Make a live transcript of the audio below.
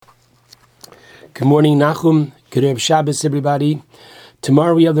Good morning, Nachum. Good Erev Shabbos, everybody.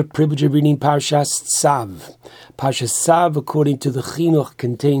 Tomorrow we have the privilege of reading Parshas Tzav. Parshas Tzav, according to the Chinuch,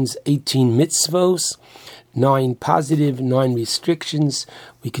 contains 18 mitzvos, 9 positive, 9 restrictions.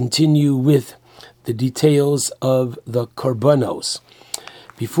 We continue with the details of the korbanos.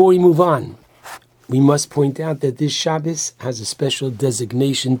 Before we move on, we must point out that this Shabbos has a special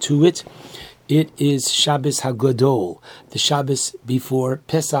designation to it. It is Shabbos HaGadol. The Shabbos before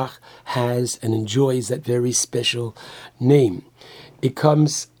Pesach has and enjoys that very special name. It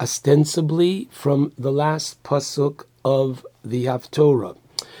comes ostensibly from the last pasuk of the Haftorah.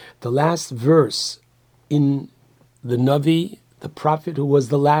 The last verse in the Navi, the prophet who was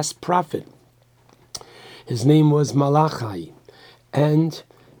the last prophet. His name was Malachi. And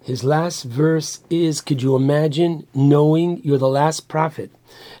his last verse is, could you imagine knowing you're the last prophet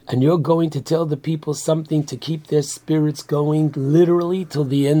and you're going to tell the people something to keep their spirits going literally till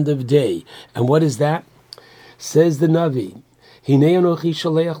the end of day? And what is that? Says the Navi, Hinei anochi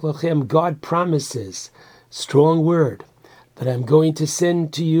shaleach lachem, God promises, strong word, that I'm going to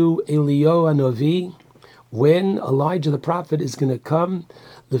send to you Eliyahu Hanavi, when Elijah the prophet is going to come,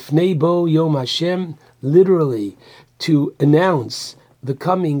 Lifnei bo Yom Hashem, literally to announce the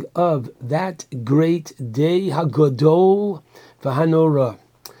coming of that great day, HaGadol v'Hanora,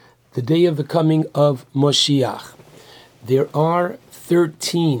 the day of the coming of Moshiach. There are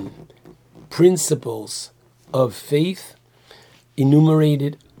 13 principles of faith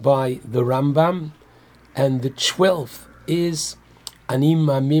enumerated by the Rambam, and the 12th is Ani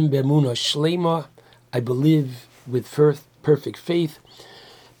Ma'amin Be'emunah Shlema, I believe with perfect faith,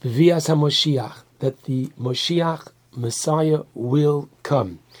 B'vias HaMoshiach, that the Moshiach, Messiah, will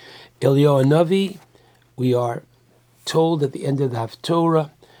come. Eliyahu Hanavi, we are told at the end of the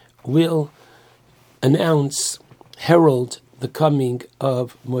Haftorah, will announce, herald the coming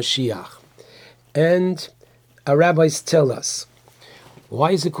of Moshiach. And our rabbis tell us,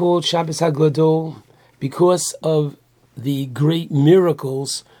 why is it called Shabbos HaGadol? Because of the great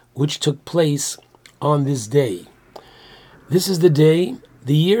miracles which took place on this day. This is the day,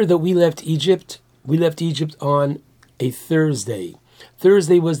 the year that we left Egypt. We left Egypt on a Thursday.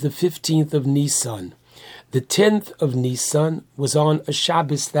 Thursday was the 15th of Nisan. The 10th of Nisan was on a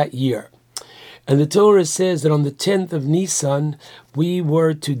Shabbos that year. And the Torah says that on the 10th of Nisan, we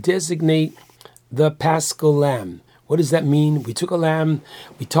were to designate the Paschal Lamb. What does that mean? We took a lamb,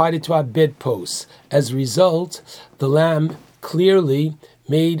 we tied it to our bedposts. As a result, the lamb clearly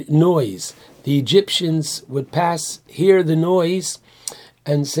made noise. The Egyptians would hear the noise,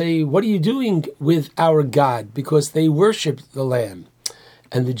 and say, what are you doing with our God? Because they worshipped the lamb.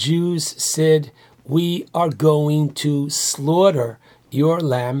 And the Jews said, we are going to slaughter your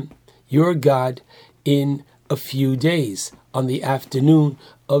lamb, your God, in a few days, on the afternoon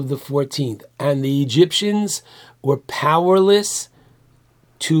of the 14th. And the Egyptians were powerless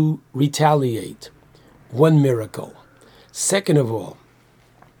to retaliate. One miracle. Second of all,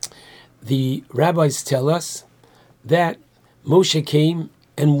 the rabbis tell us that Moshe came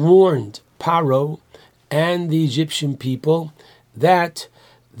and warned Paro and the Egyptian people that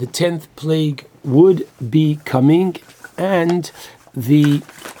the 10th plague would be coming and the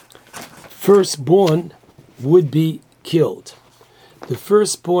firstborn would be killed. The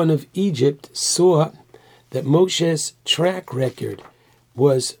firstborn of Egypt saw that Moshe's track record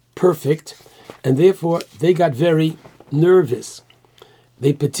was perfect, and therefore they got very nervous.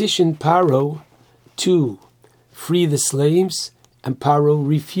 They petitioned Paro to free the slaves, and Paro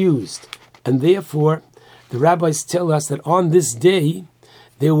refused. And therefore, the rabbis tell us that on this day,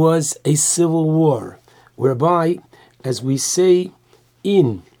 there was a civil war, whereby, as we say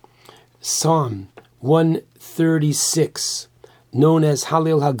in Psalm 136, known as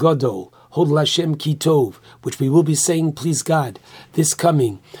Halel HaGadol, Hodl Hashem Ki Tov, which we will be saying, please God, this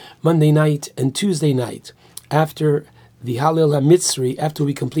coming Monday night and Tuesday night, after the Hallel HaMitzri, after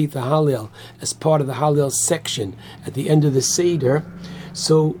we complete the Hallel as part of the Hallel section at the end of the Seder.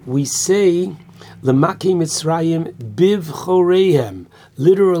 So we say, L'makei Mitzrayim biv choreihem.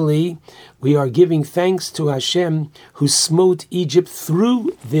 Literally, we are giving thanks to Hashem who smote Egypt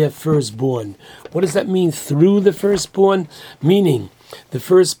through their firstborn. What does that mean, through the firstborn? Meaning, the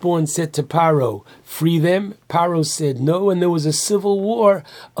firstborn said to Paro, free them. Paro said no, and there was a civil war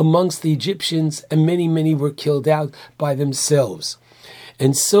amongst the Egyptians, and many were killed out by themselves.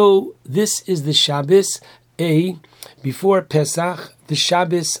 And so this is the Shabbos, before Pesach, the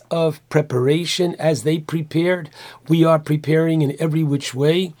Shabbos of preparation. As they prepared, we are preparing in every which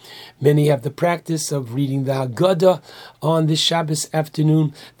way. Many have the practice of reading the Haggadah on this Shabbos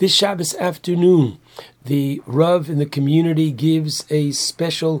afternoon. This Shabbos afternoon, the Rav in the community gives a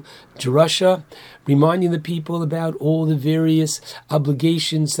special drasha, reminding the people about all the various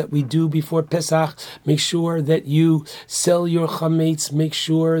obligations that we do before Pesach. Make sure that you sell your chametz. Make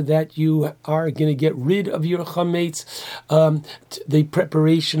sure that you are going to get rid of your chametz. The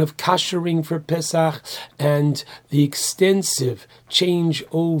preparation of kashering for Pesach and the extensive change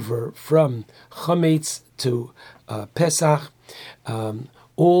over from chametz to Pesach.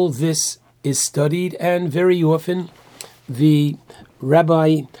 All this is studied, and very often the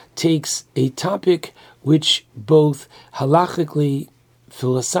rabbi takes a topic which both halachically,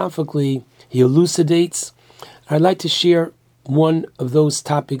 philosophically, he elucidates. I'd like to share one of those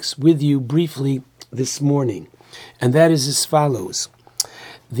topics with you briefly this morning, and that is as follows.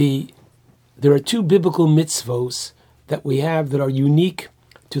 There are two biblical mitzvos that we have that are unique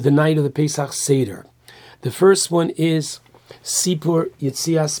to the night of the Pesach Seder. The first one is Sipur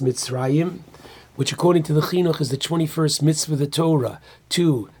Yetzias Mitzrayim, which according to the Chinuch is the 21st mitzvah of the Torah,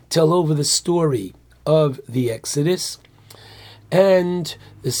 to tell over the story of the Exodus. And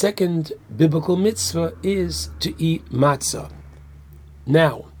the second biblical mitzvah is to eat matzah.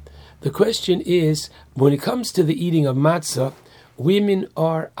 Now, the question is, when it comes to the eating of matzah, women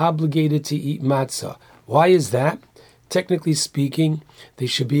are obligated to eat matzah. Why is that? Technically speaking, they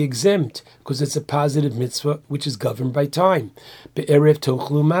should be exempt because it's a positive mitzvah which is governed by time. Be'erev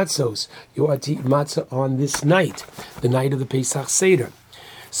tochlu matzos. You are to eat matzah on this night, the night of the Pesach Seder.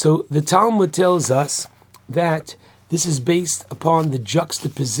 So the Talmud tells us that this is based upon the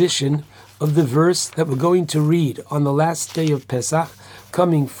juxtaposition of the verse that we're going to read on the last day of Pesach,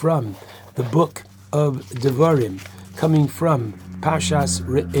 coming from the book of Devarim, coming from Parshas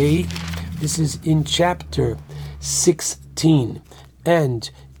Re'eh. This is in chapter 16, and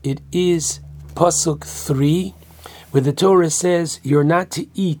it is Pasuk 3, where the Torah says you're not to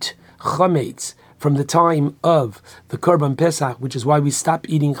eat chametz from the time of the Korban Pesach, which is why we stop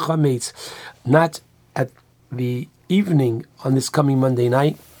eating chametz, not at the evening on this coming Monday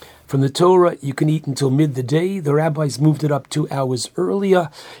night. From the Torah, you can eat until mid-day. The rabbis moved it up 2 hours earlier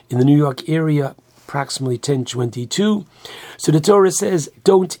in the New York area, approximately 10:22. So the Torah says,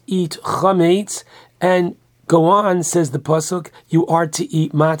 don't eat chametz, and go on, says the pasuk, you are to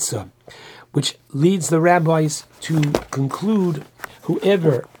eat matzah, which leads the rabbis to conclude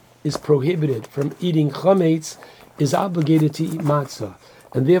whoever is prohibited from eating chametz is obligated to eat matzah.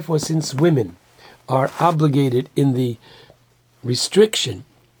 And therefore, since women are obligated in the restriction,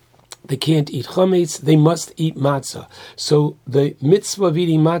 they can't eat chametz, they must eat matzah. So the mitzvah of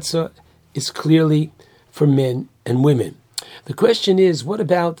eating matzah is clearly for men and women. The question is, what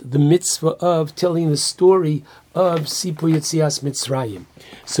about the mitzvah of telling the story of Sipur Yetzias Mitzrayim?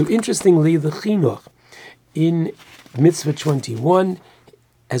 So interestingly, the Chinuch in Mitzvah 21,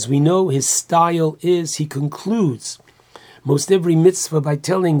 as we know, his style is, he concludes most every mitzvah by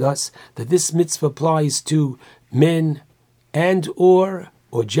telling us that this mitzvah applies to men and or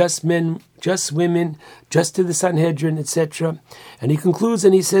just men, just women, just to the Sanhedrin, etc. And he concludes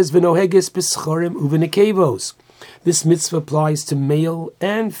and he says, V'noheges b'schorim u'v'nekevos. This mitzvah applies to male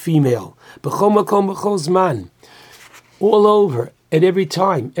and female. B'chol makom b'chol zman. All over, at every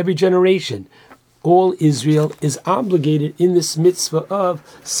time, every generation, all Israel is obligated in this mitzvah of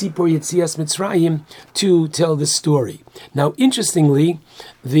Sipur Yetzias Mitzrayim to tell the story. Now, interestingly,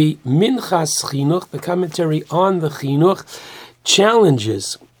 the Minchas Chinuch, the commentary on the Chinuch,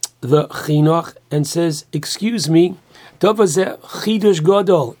 challenges the Chinuch and says, excuse me, Dovazeh Chidush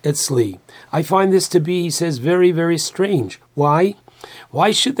Gadol etzli. I find this to be, he says, very, very strange. Why? Why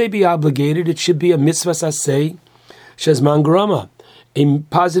should they be obligated? It should be a mitzvah saseh, shezman grama, a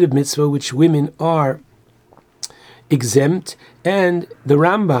positive mitzvah which women are exempt. And the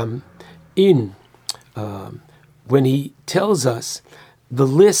Rambam, when he tells us the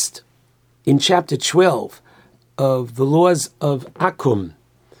list in chapter 12 of the laws of Akum,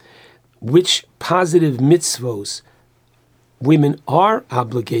 which positive mitzvos women are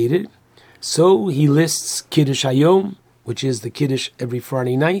obligated, so he lists Kiddush Hayom, which is the Kiddush every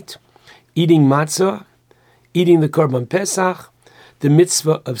Friday night, eating matzah, eating the Korban Pesach, the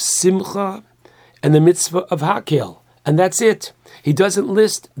mitzvah of Simcha, and the mitzvah of Hakel. And that's it. He doesn't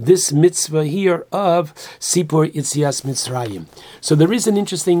list this mitzvah here of Sipur Yetzias Mitzrayim. So there is an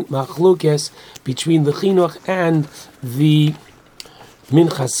interesting machlokes between the Chinuch and the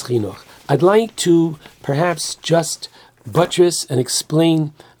Minchas Chinuch. I'd like to perhaps just buttress and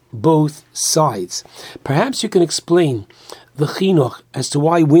explain both sides. Perhaps you can explain the Chinuch as to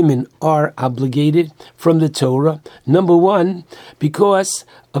why women are obligated from the Torah. Number one, because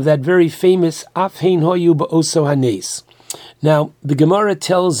of that very famous Af Hein Hoyu Ba'oso Hanes. Now, the Gemara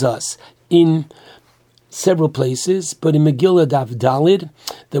tells us in several places, but in Megillah Daf Dalid,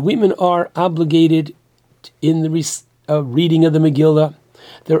 the women are obligated in the reading of the Megillah,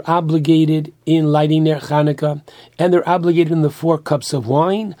 they're obligated in lighting their Chanukah, and they're obligated in the 4 cups of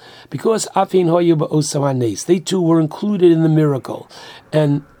wine, because Afin Hoyu Ba'osavanes, they too were included in the miracle.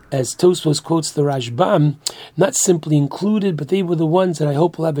 And as Tosfos quotes the Rashbam, not simply included, but they were the ones, and I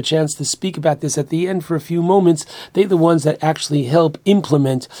hope we'll have a chance to speak about this at the end for a few moments, they're the ones that actually help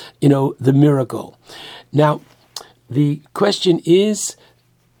implement, the miracle. Now, the question is,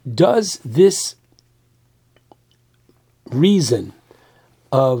 does this reason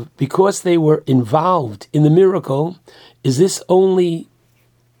of, because they were involved in the miracle, is this only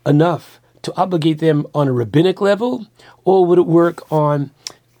enough to obligate them on a rabbinic level, or would it work on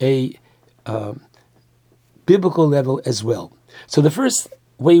a biblical level as well? So the first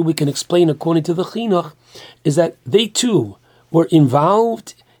way we can explain according to the Chinuch is that they too were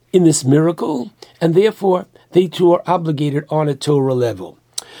involved in this miracle, and therefore they too are obligated on a Torah level.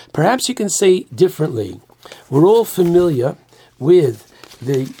 Perhaps you can say differently. We're all familiar with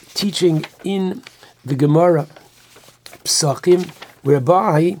the teaching in the Gemara Psachim,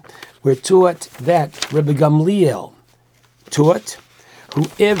 whereby we're taught that Rabbi Gamliel taught,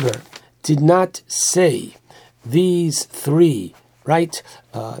 whoever did not say these 3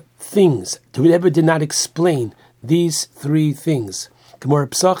 things, whoever did not explain these 3 things, Gemara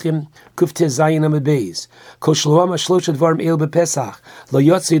Psachim, Kuf Tez Zayin Amud Beis, Kol Shloam HaShlosha Dvarim El BePesach, Lo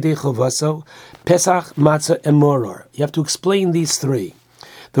Yotze Yedei Chovaso, Pesach, Matzah, and Moror. You have to explain these 3.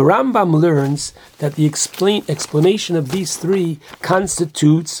 The Rambam learns that the explanation of these 3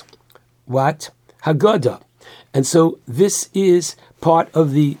 constitutes what? Haggadah. And so this is part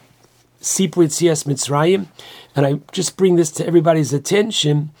of the Sipur Yetzias Mitzrayim, and I just bring this to everybody's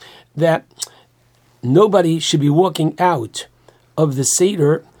attention that nobody should be walking out of the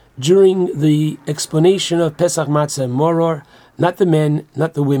Seder during the explanation of Pesach, Matzah, and Moror, not the men,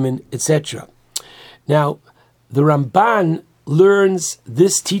 not the women, etc. Now, the Ramban learns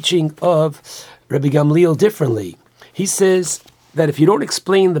this teaching of Rabbi Gamliel differently. He says that if you don't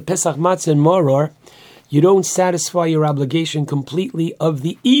explain the Pesach, Matzah, and Moror, you don't satisfy your obligation completely of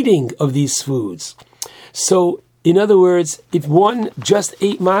the eating of these foods. So, in other words, if one just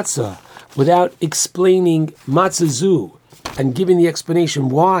ate matzah without explaining matzah zu and giving the explanation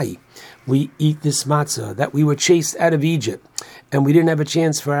why we eat this matzah, that we were chased out of Egypt and we didn't have a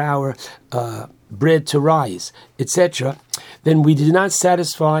chance for our bread to rise, etc., then we did not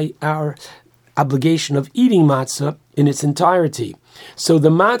satisfy our obligation of eating matzah in its entirety. So the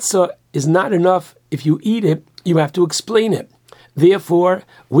matzah is not enough. If you eat it, you have to explain it. Therefore,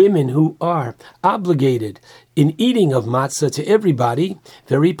 women who are obligated in eating of matzah to everybody,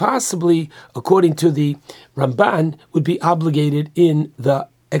 very possibly, according to the Ramban, would be obligated in the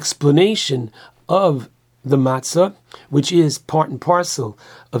explanation of the matzah, which is part and parcel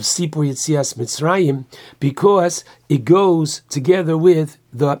of Sipur Yetzias Mitzrayim, because it goes together with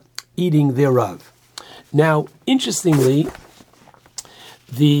the eating thereof. Now, interestingly,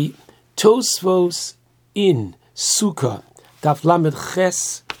 the Tosfos in Sukkah, Daf Lamed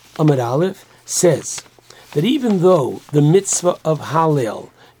Ches Amud Aleph, says that even though the mitzvah of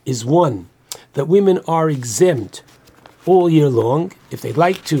Hallel is one that women are exempt all year long, if they'd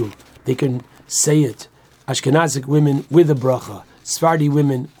like to, they can say it. Ashkenazic women with a bracha, Sephardi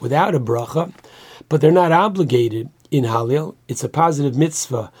women without a bracha, but they're not obligated in Hallel. It's a positive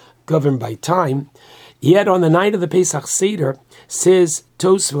mitzvah governed by time. Yet on the night of the Pesach Seder, says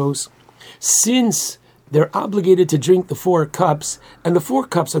Tosfos, since they're obligated to drink the 4 cups, and the 4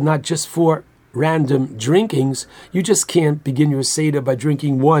 cups are not just for random drinkings, you just can't begin your Seder by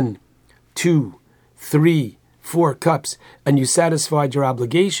drinking 1, 2, 3, 4 cups, and you satisfied your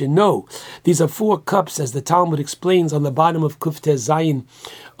obligation. No, these are 4 cups, as the Talmud explains on the bottom of Kuf Tez Zayin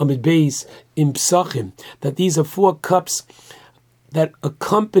Amud Beis in Psachim, that these are 4 cups that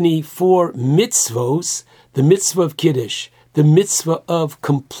accompany 4 mitzvos, the mitzvah of Kiddush, the mitzvah of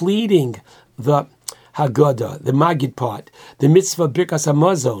completing the Haggadah, the Magid part, the mitzvah of Birkas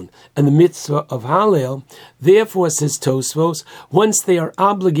Hamazon, and the mitzvah of Hallel. Therefore, says Tosfos, once they are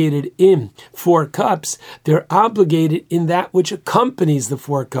obligated in 4 cups, they're obligated in that which accompanies the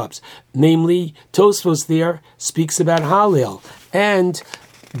 4 cups. Namely, Tosfos there speaks about Hallel, and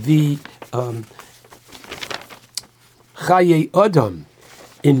the Chaye Adam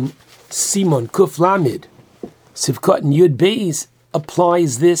in Simon Kuf Lamed, Sivkot and Yud Beis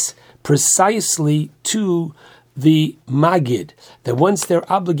applies this precisely to the Magid, that once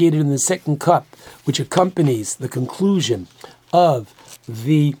they're obligated in the 2nd cup, which accompanies the conclusion of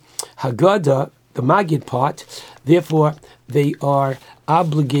the Haggadah, the Magid part, therefore they are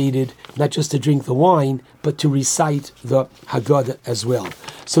obligated not just to drink the wine, but to recite the Haggadah as well.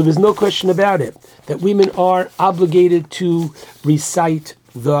 So there's no question about it that women are obligated to recite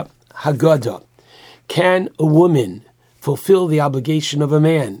the Haggadah. Can a woman fulfill the obligation of a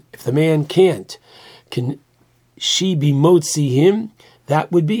man? If the man can't, can she be motzi him?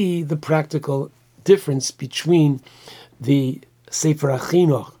 That would be the practical difference between the Sefer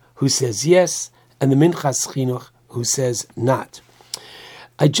HaChinuch, who says yes, and the Minchas Chinuch, who says not.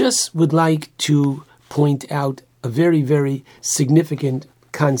 I just would like to point out a very, very significant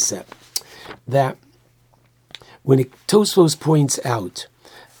concept, that when Tosfos points out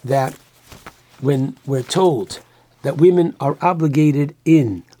that when we're told that women are obligated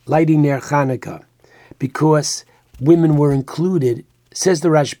in lighting Ner Chanukah because women were included, says the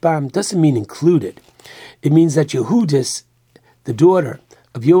Rashbam, doesn't mean included. It means that Yehudis, the daughter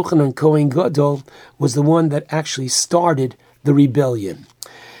of Yochanan Kohen Gadol, was the one that actually started the rebellion.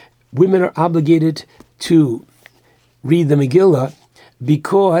 Women are obligated to read the Megillah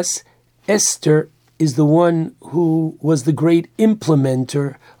because Esther is the one who was the great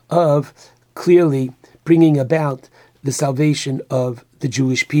implementer of clearly bringing about the salvation of the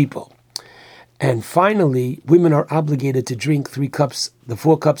Jewish people. And finally, women are obligated to drink the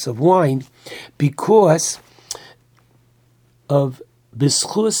 4 cups of wine because of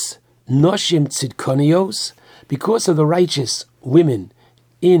B'schus Noshim Tzidkonios, because of the righteous women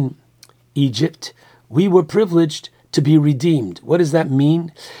in Egypt, we were privileged to be redeemed. What does that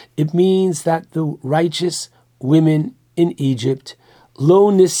mean? It means that the righteous women in Egypt,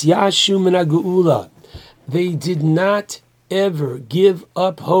 Lo Nisyashu Min HaGeula, they did not ever give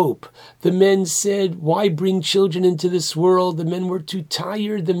up hope. The men said, why bring children into this world? The men were too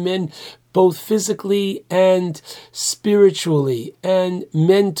tired. The men, both physically and spiritually and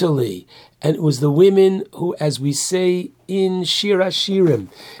mentally. And it was the women who, as we say in Shir HaShirim,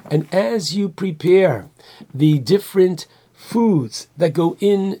 and as you prepare the different foods that go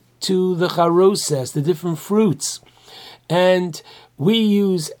into the charoses, the different fruits, and we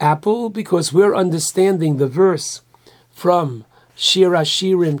use apple because we're understanding the verse from Shir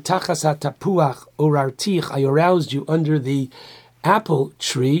HaShirim, Tachas HaTapuach Orartich, I aroused you under the apple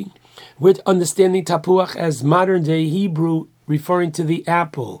tree. We're understanding Tapuach as modern day Hebrew, referring to the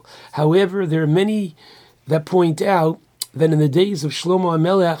apple. However, there are many that point out that in the days of Shlomo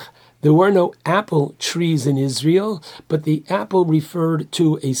HaMelech, there were no apple trees in Israel, but the apple referred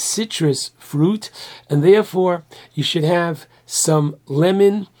to a citrus fruit, and therefore you should have some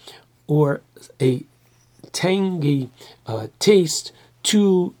lemon or a tangy taste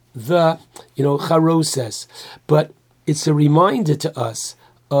to the charoses. But it's a reminder to us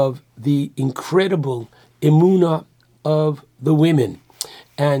of the incredible emunah of the women,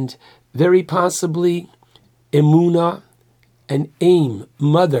 and very possibly emunah and aim,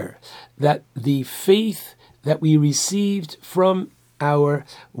 mother, that the faith that we received from our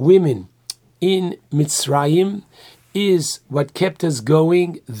women in Mitzrayim is what kept us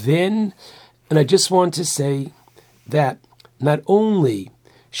going then. And I just want to say that not only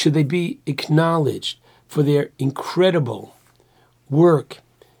should they be acknowledged for their incredible work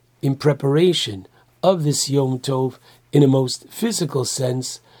in preparation of this Yom Tov in a most physical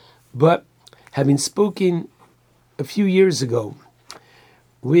sense, but having spoken a few years ago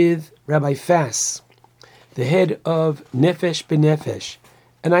with Rabbi Fass, the head of Nefesh B'Nefesh,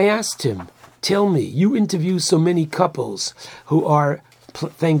 and I asked him, tell me, you interview so many couples who are,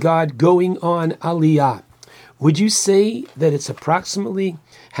 thank God, going on Aliyah. Would you say that it's approximately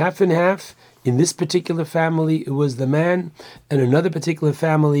half and half? In this particular family, it was the man, and another particular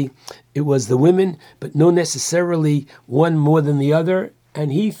family, it was the women, but no necessarily one more than the other.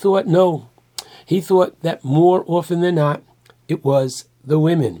 And he thought, no. He thought that more often than not, it was the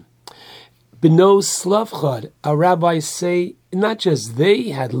women. B'no Slavchad, our rabbis say, not just they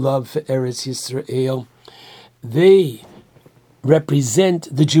had love for Eretz Yisrael, they represent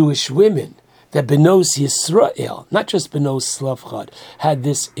the Jewish women. That Benos Yisrael, not just Benos Slavchad, had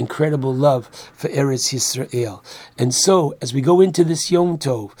this incredible love for Eretz Yisrael. And so, as we go into this Yom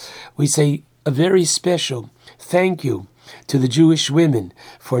Tov, we say a very special thank you to the Jewish women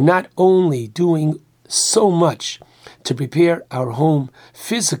for not only doing so much to prepare our home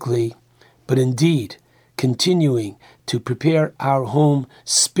physically, but indeed continuing to prepare our home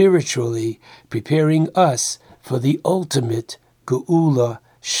spiritually, preparing us for the ultimate Geula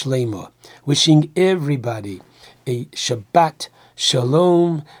Shlema. Wishing everybody a Shabbat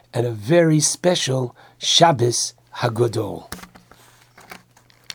Shalom and a very special Shabbos Hagadol.